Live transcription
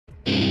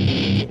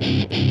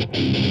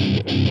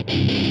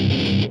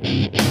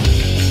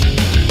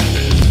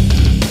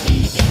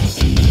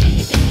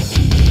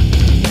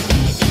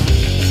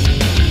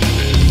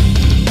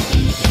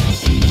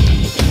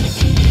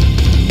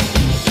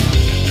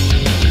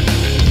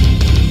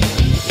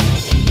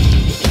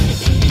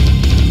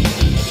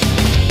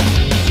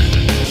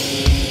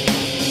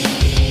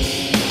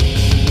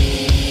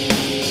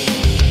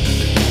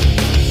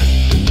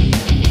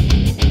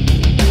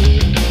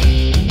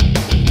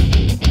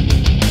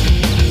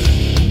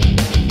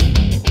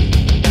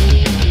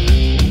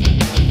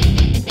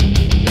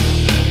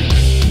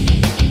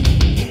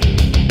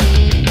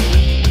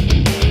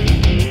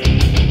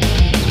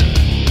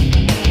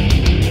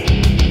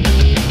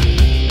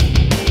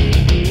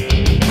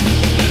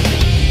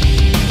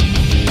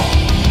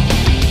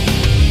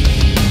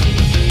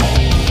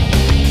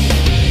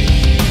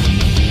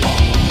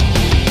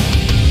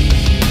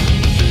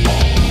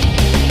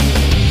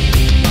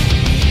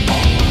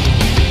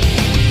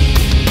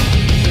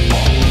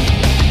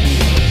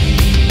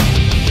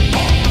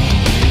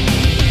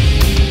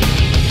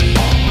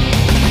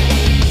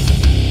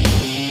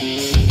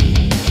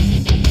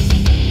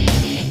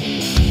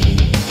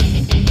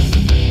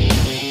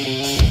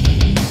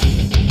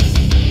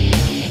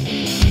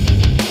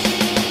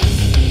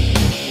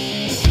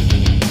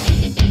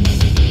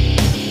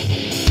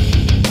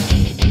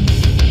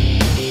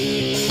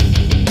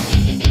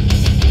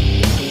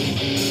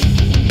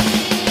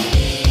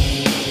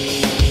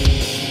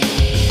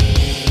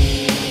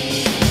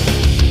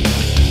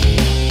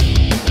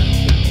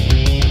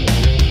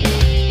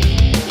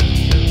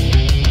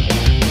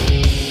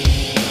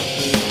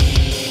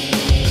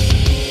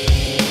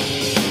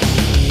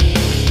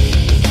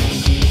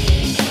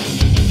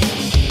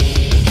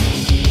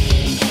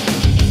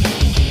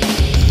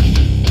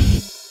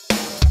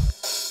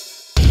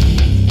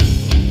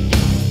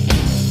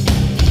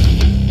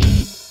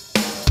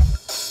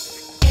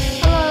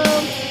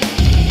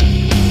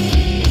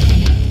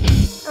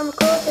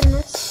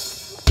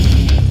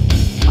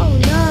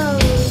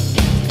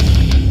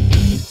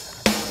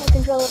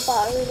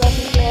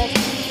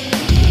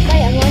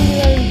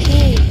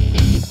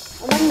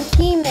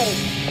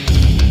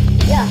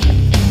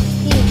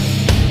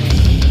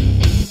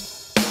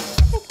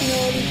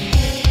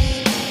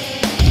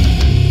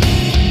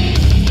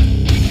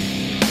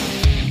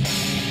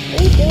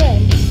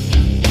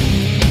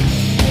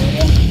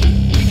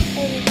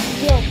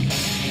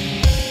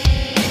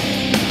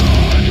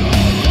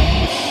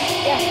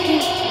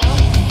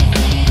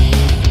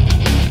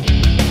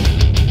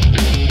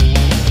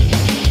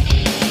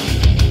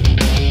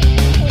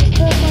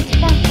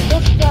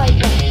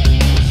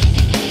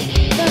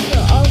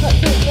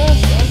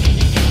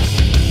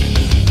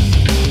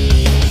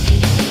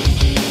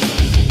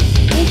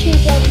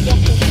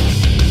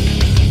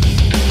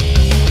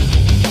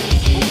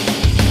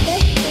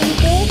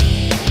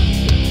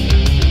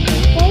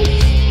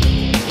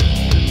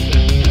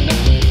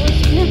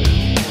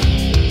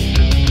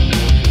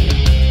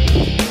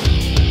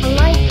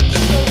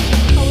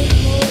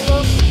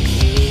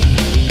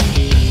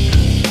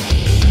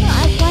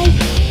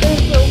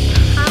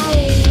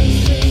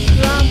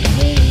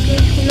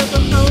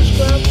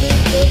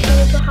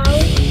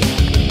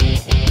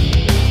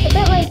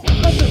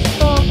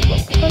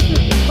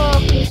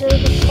is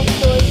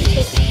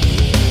overpopulated.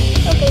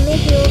 Okay,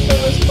 maybe also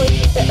this place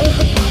is a bit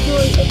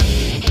overpopulated.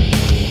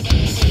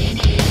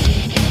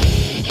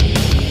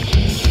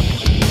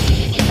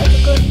 That's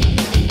good.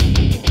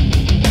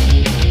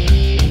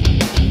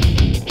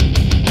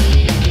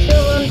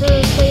 Still under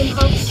the same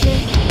house now.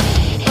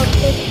 I'll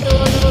take it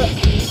all under it.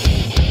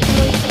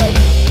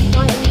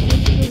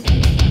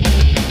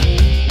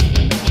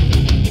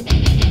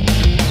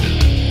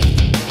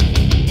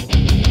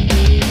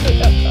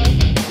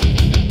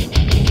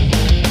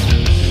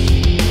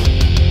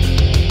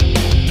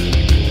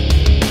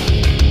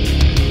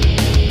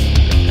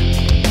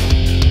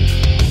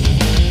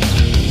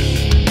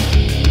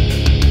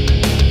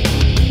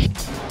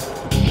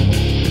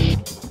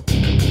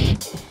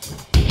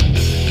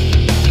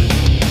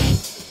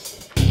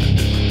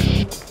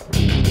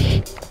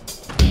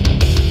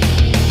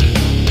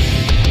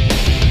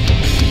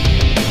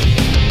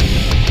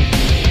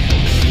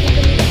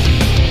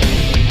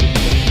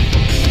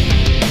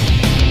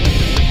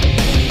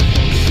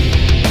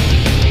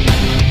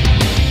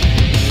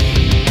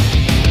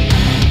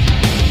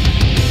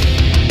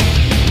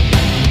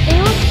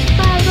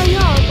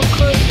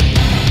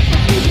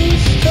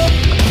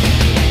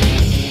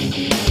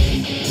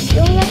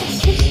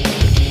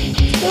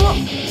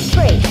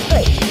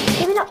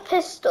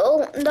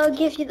 Pistol, and I'll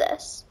give you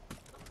this.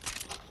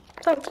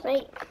 Thanks,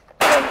 mate.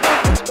 It's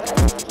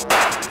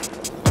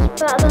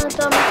better than a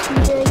dumb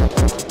SMG.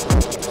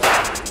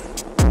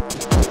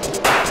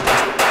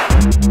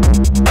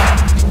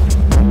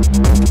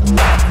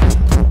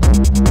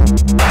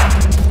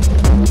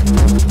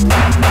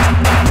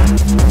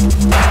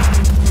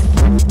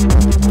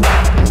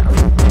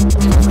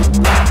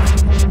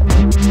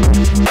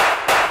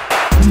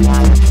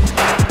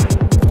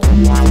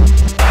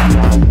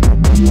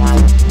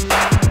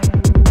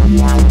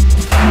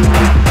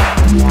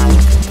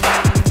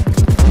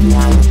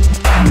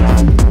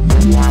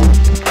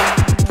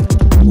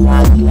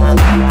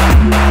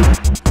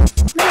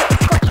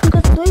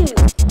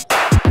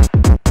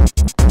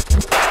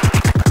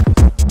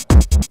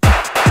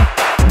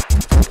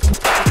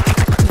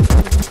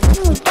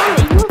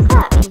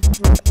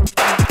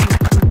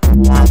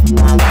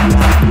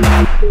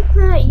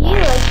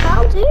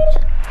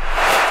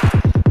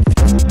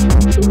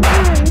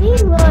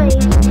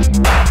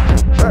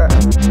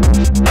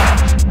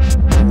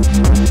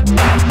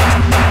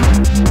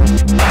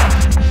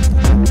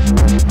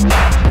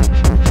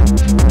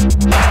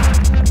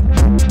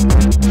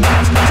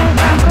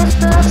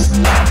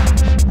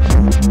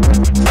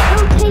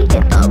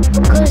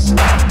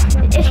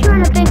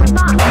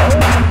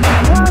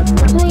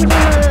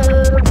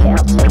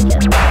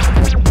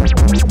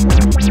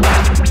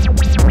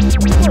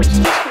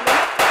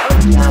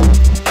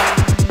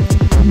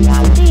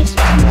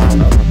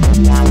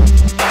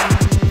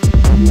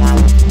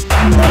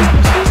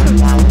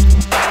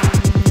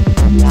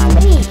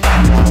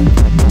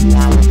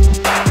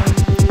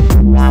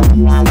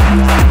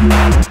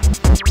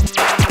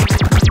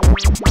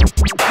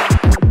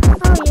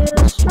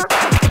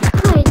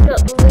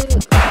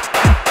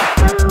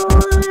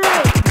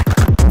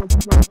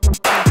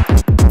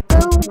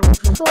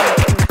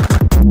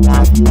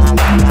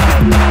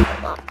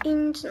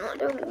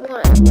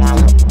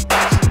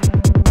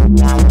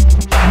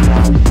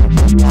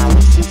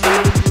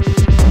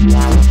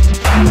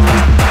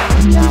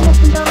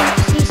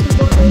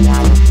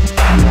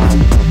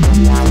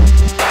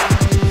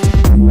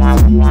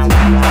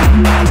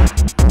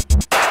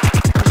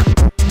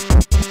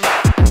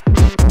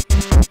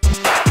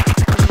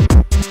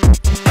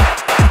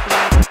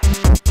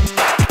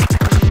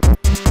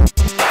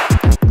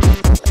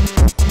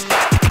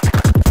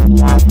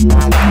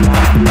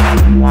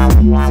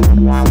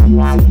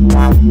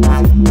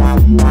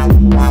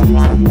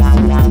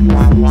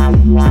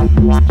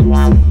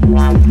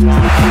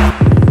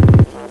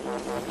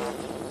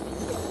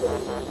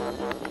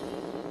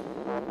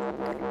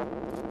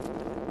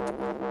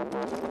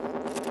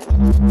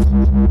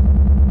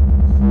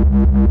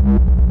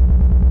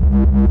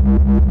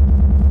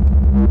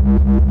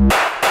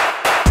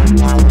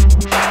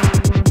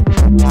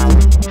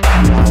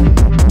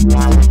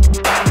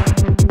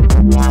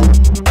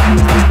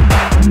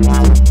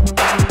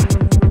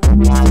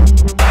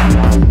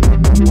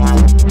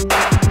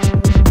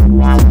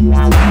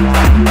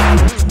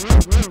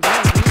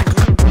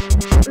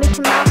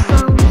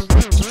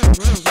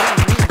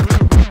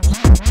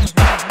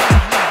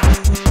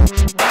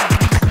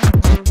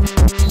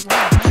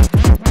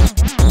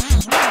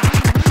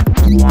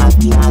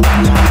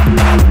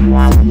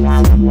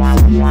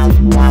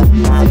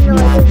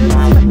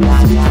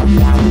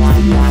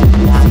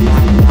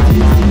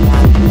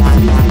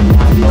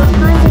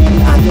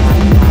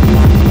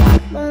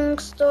 Long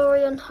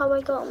story on how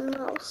I got a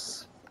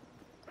mouse.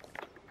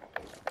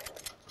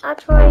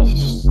 Actually,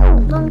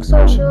 long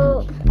story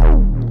short,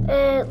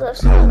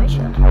 let's see my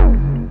shot.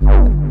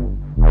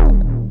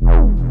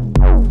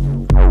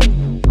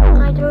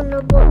 I don't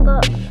know what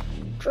that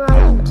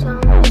drive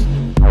sound is.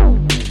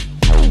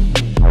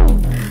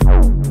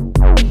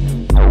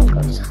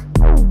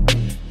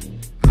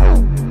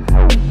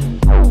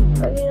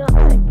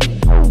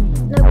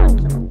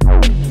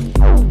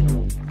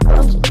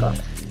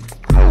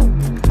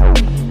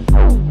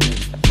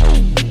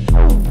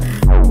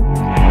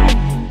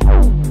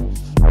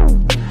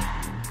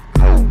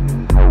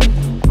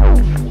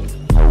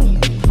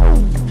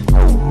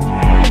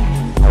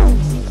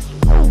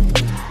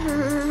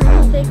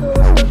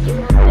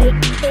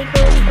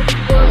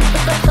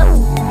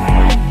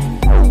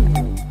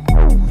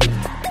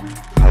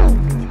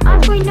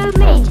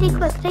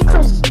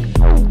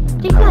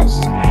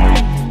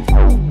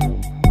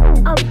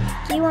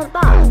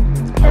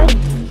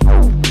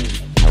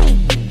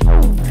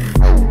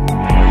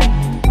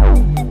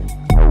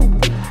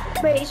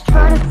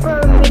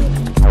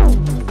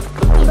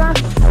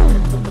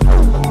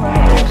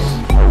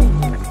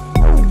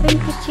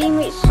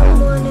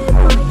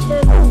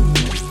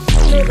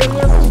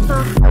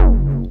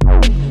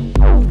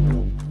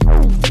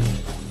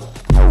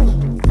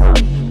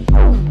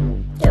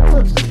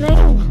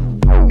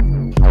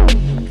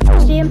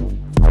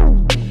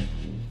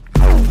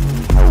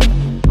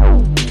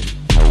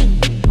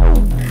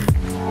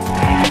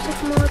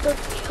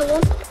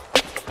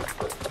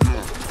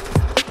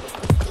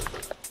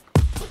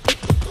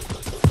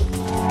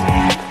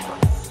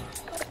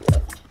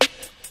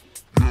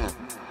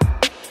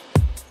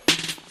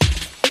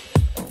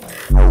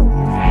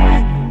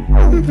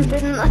 Didn't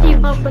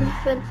even have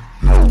anything.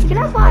 You can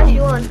have that if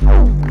you want.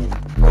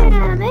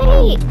 Yeah,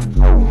 mate.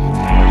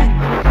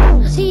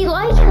 See, you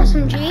like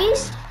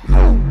SMGs?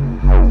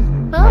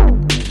 Oh.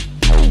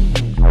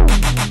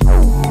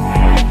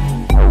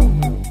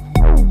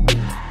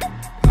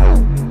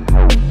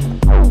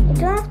 I'm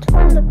gonna have to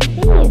find the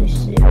video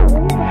soon because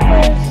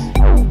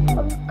I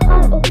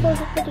can't upload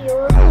a video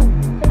in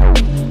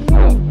 15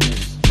 minutes.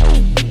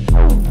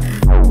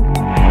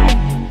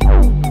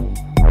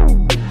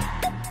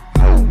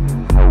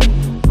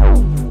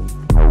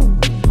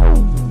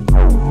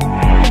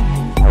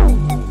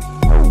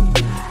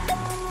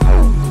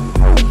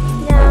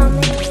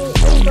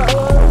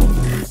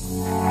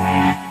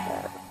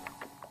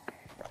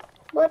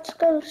 Let's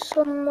go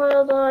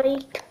somewhere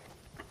like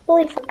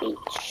Oliver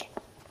Beach.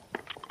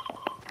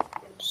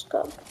 Let's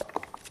go.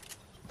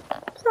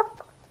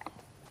 Fuck.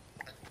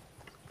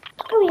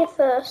 Let's go here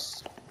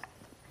first.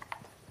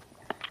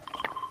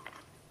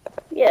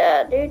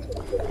 Yeah, dude.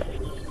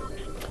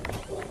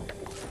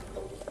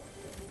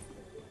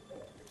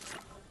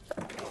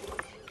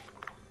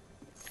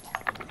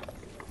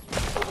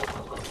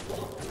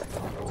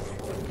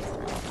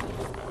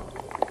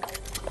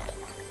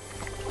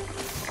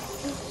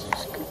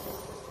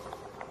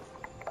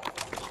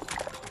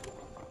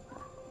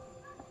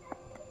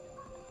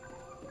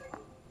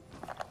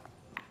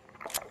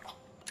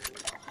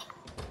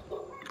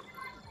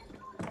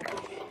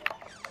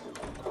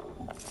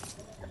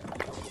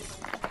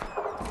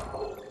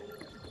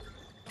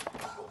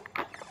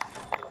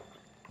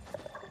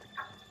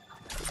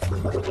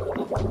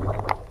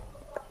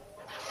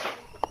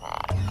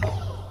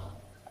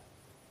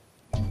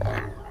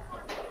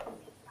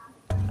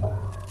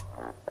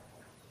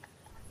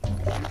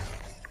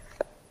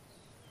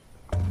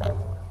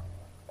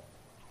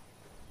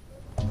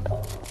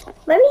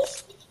 Let me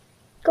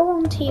go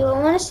on to you. I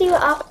want to see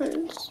what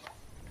happens.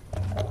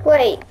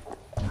 Wait,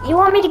 you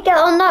want me to get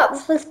on that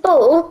with this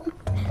ball?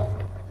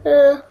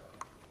 Oh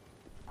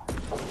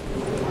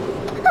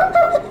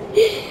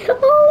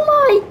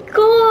my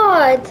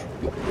god!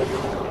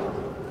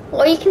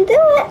 Well, you can do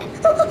it.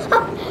 I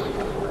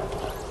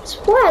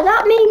swear,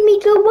 that made me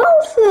go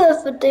well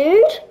further,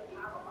 dude.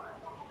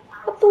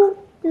 That ball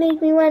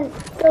made me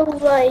go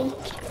like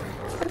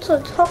onto the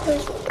top of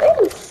his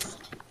roof.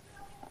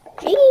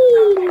 Jeez,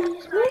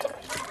 man.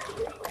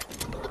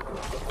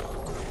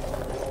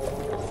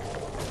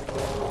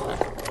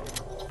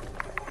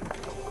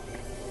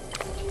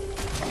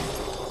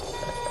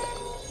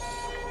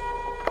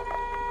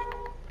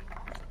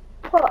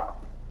 What?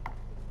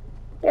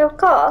 You have a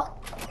car?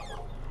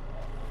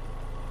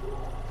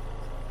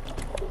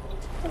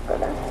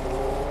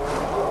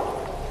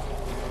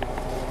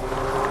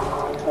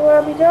 So where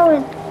are we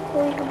going?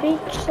 Oliver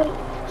Beach, so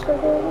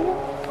over here?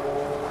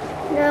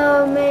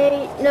 No,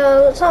 mate,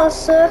 no, it's not a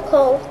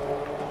circle.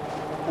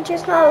 It's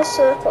just not a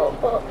circle,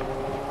 but...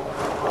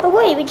 Oh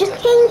wait, we just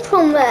came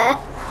from there.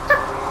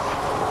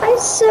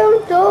 That's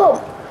so dumb.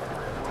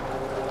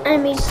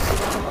 Enemies.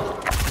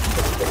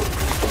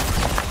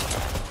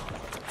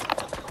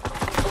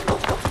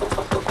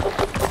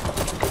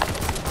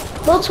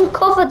 Hold some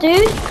cover,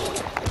 dude.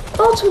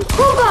 Hold some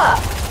cover.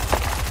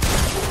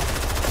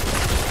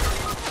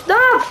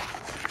 No!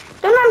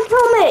 Don't let him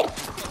kill me.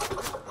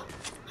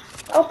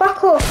 Oh,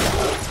 back up.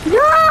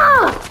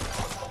 No!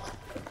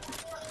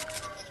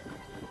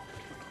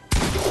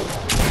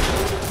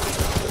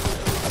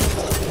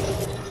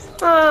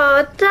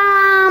 Oh,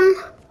 damn.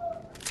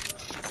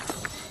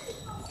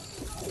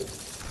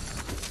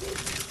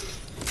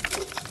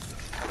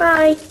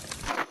 Bye.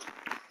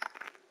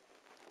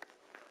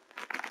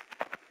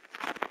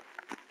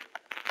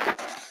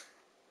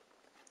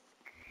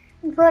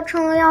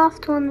 Unfortunately, I have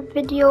to end the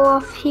video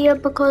off here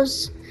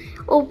because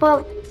we're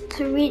about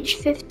to reach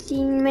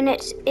 15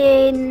 minutes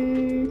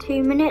in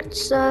 2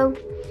 minutes, so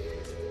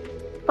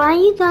bye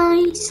you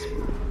guys.